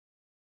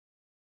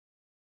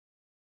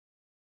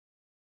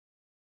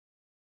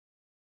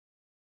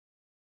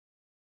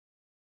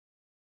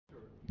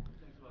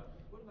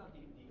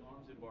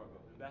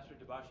Ambassador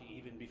Dabashi,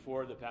 even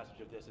before the passage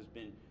of this, has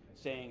been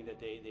saying that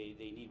they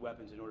need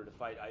weapons in order to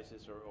fight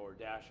ISIS or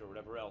Daesh or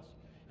whatever else.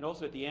 And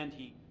also at the end,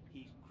 he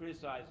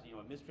criticized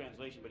a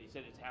mistranslation, but he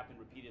said it's happened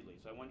repeatedly.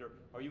 So I wonder,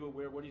 are you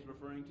aware what he's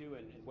referring to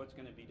and what's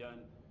going to be done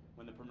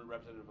when the permanent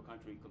representative of a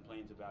country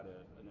complains about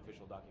an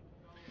official document?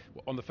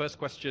 Well, on the first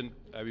question,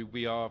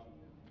 we are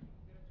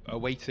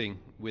awaiting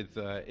with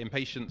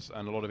impatience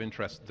and a lot of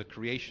interest the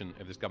creation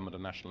of this government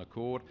of national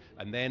accord,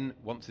 and then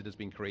once it has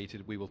been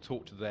created, we will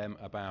talk to them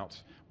about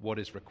what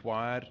is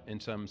required in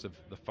terms of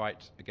the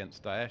fight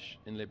against Daesh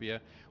in Libya.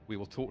 We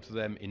will talk to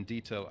them in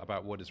detail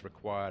about what is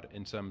required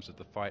in terms of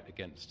the fight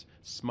against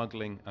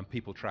smuggling and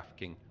people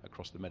trafficking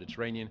across the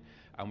Mediterranean,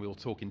 and we will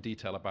talk in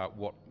detail about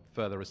what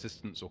further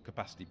assistance or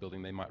capacity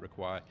building they might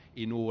require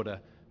in order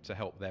to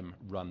help them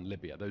run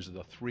Libya. Those are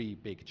the three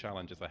big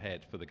challenges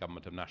ahead for the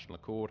Government of National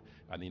Accord,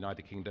 and the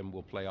United Kingdom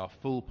will play our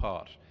full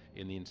part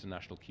in the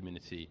international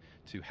community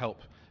to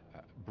help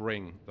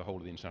bring the whole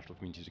of the international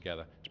community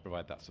together to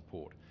provide that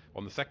support.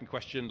 On the second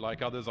question,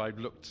 like others, I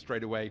looked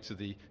straight away to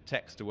the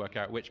text to work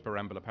out which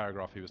perambular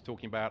paragraph he was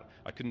talking about.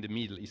 I couldn't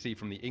immediately see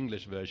from the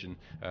English version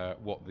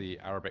what the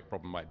Arabic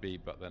problem might be,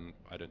 but then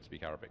I don't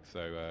speak Arabic.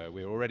 So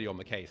we're already on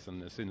the case,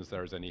 and as soon as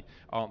there is any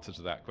answer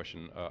to that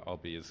question, I'll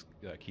be as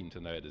keen to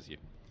know it as you.